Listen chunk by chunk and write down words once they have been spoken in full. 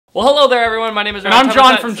Well, hello there, everyone. My name is Ryan. And I'm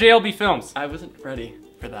John from JLBFilms. I wasn't ready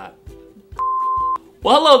for that.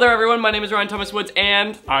 Well, hello there, everyone. My name is Ryan Thomas Woods,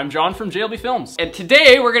 and I'm John from JLBFilms. And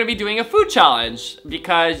today we're going to be doing a food challenge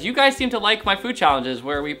because you guys seem to like my food challenges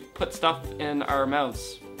where we put stuff in our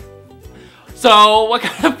mouths. So, what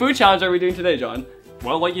kind of food challenge are we doing today, John?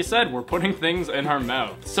 Well, like you said, we're putting things in our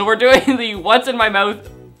mouths. So we're doing the What's in My Mouth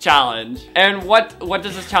challenge. And what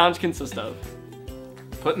does this challenge consist of?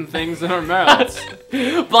 Putting things in our mouths.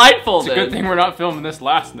 Blindfolded. It's a good thing we're not filming this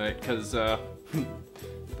last night, because that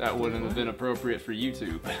wouldn't have been appropriate for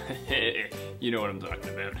YouTube. You know what I'm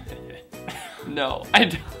talking about. No,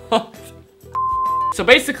 I don't. So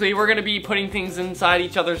basically, we're gonna be putting things inside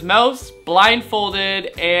each other's mouths,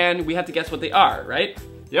 blindfolded, and we have to guess what they are, right?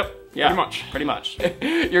 Yep, yeah, pretty much.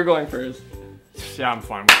 You're going first. Yeah, I'm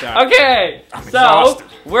fine with that. Okay, I'm exhausted.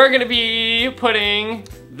 We're gonna be putting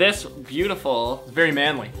this beautiful... It's very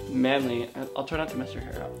manly. Manly. I'll try not to mess your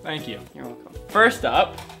hair up. Thank you. You're welcome. First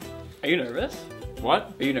up, are you nervous?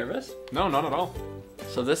 What? Are you nervous? No, not at all.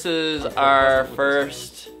 So this is our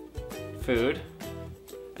first food,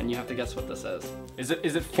 and you have to guess what this is. Is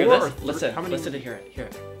it Hear four? this? Listen, how many? listen to hear it. Hear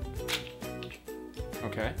it.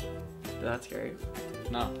 Okay. Did that scare you?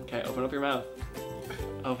 No. Okay, open up your mouth.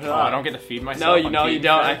 Open it Oh, up. I don't get to feed myself. No, you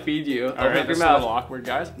don't. I feed you. All Open right, up your this is mouth. a little awkward,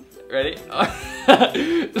 guys. Ready?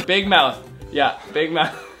 Big mouth. Yeah, big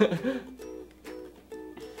mouth.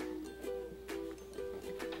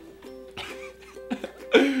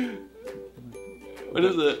 What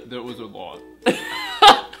is it? That was a lot.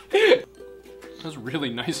 That was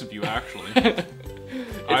really nice of you, actually.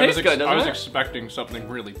 I was expecting something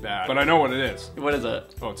really bad, but I know what it is. What is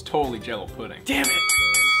it? Oh, it's totally Jello pudding. Damn it!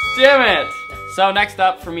 Damn it! So next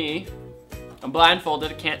up for me, I'm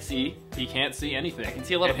blindfolded, I can't see. He can't see anything. I can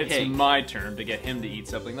see a little pig. It's my turn to get him to eat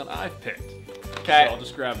something that I've picked. Okay. So I'll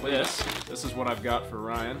just grab this. This is what I've got for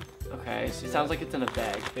Ryan. Okay, so it sounds like it's in a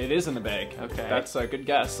bag. It is in the bag. Okay. That's a good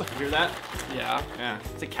guess. You hear that? Yeah. Yeah.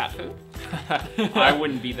 It's a cat food? I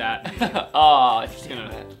wouldn't be that. Oh, just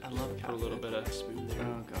gonna I love cat put a little bit of spoon there.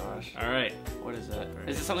 Oh gosh. All right. What is it? Right.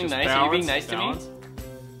 Is it something Just nice? Are you being nice to me?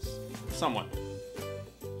 Somewhat.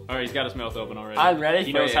 All right, he's got his mouth open already. I'm ready.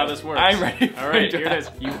 He knows how this works. I'm ready. All right, here it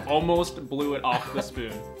is. You almost blew it off the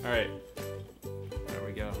spoon. All right. There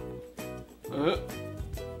we go.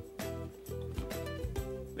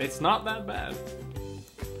 It's not that bad.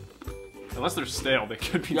 Unless they're stale, they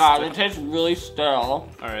could be stale. Yeah, they taste really stale.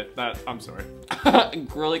 Alright, I'm sorry.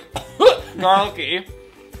 Really garlicky.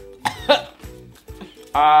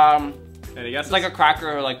 Any guesses? It's like a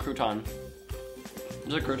cracker or like crouton.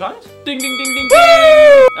 Is it croutons? Ding ding ding ding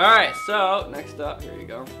ding! Alright, so next up, here you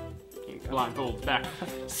go. Here you go. Blindfold, back.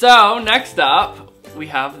 So, next up, we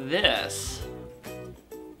have this.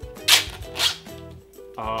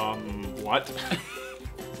 What?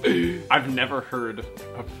 I've never heard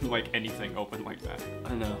of like anything open like that.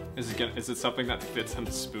 I know. Is it something that fits on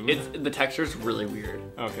the spoon? The texture's really weird.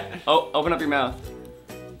 Okay. Oh, open up your mouth.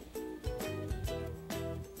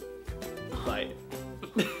 Bite.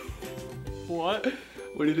 What?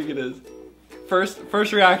 What do you think it is?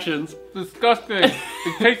 First reactions. Disgusting.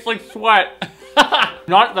 It tastes like sweat.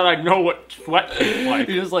 Not that I know what sweat tastes like.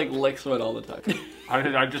 You just like lick sweat all the time.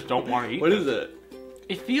 I just don't want to eat What it. is it?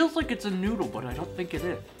 It feels like it's a noodle, but I don't think it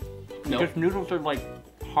is. No. Because noodles are like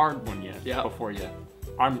hard when you before you.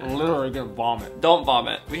 I'm literally gonna vomit. Don't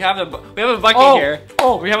vomit. We have a bucket here.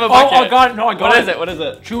 Oh, we have a bucket. Oh, I got it. No, I got it. What is it? What is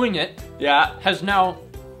it? Chewing it. Yeah. Has now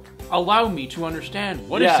allowed me to understand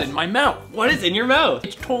what is in my mouth. What is in your mouth?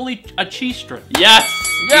 It's totally a cheese strip. Yes.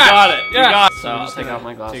 You got it. You got it. So I'm I'll just take gonna off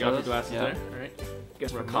my glasses. Take off your glasses Yeah. there. All right.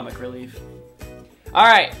 Guess for comic relief. All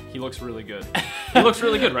right. He looks really good. He looks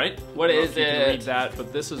really good, right? What is you it? can read that,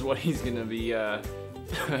 but this is what he's gonna be.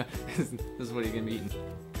 This is what he's gonna be eating.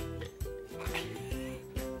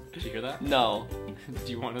 Did you hear that? No.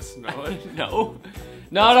 Do you want to smell it? No.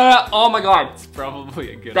 No. Oh my god. It's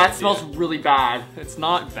probably a good idea. That smells really bad. It's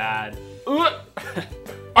not bad.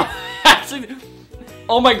 Actually,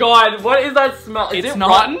 oh my god. What is that smell? Is it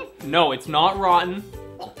rotten? No, it's not rotten.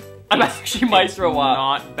 I'm actually might throw up.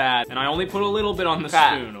 Not bad. And I only put a little bit on the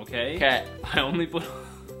spoon, okay? Okay. I only put...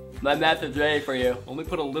 My mouth is ready for you. Only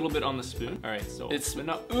put a little bit on the spoon. Alright, so open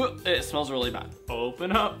up. It smells really bad.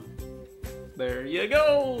 Open up. There you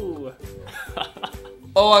go.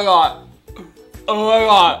 Oh my god. Oh my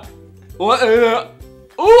god. What is it?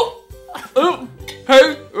 Ooh.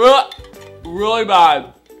 Hey. Really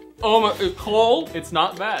bad. Oh my, it's cold. It's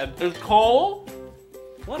not bad. It's cold.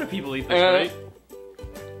 A lot of people eat this, right?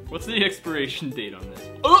 What's the expiration date on this?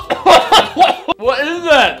 What is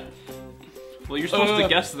that? Well, you're supposed to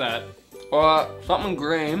guess that. Something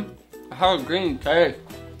green. How green taste?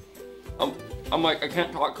 I'm like, I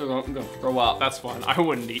can't talk because I'm gonna throw up. That's fun. I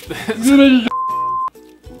wouldn't eat this.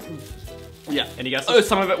 Yeah. Any guesses? Oh,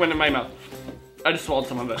 some of it went in my mouth. I just swallowed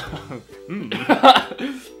some of it.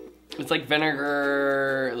 It's like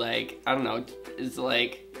vinegar, like, I don't know, it's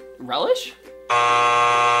like relish?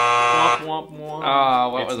 Womp, womp,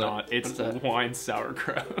 womp. What was not. it? It's wine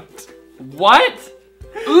sauerkraut. What?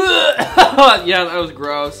 Yeah, that was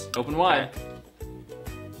gross. Open wide.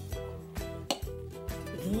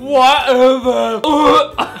 Whatever.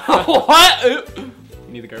 What? You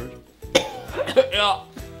need the garbage? Yeah.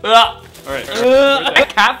 Alright.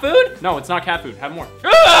 Cat food? No, it's not cat food. Have more.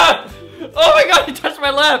 Oh my god, you touched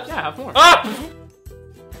my lips. Yeah, have more.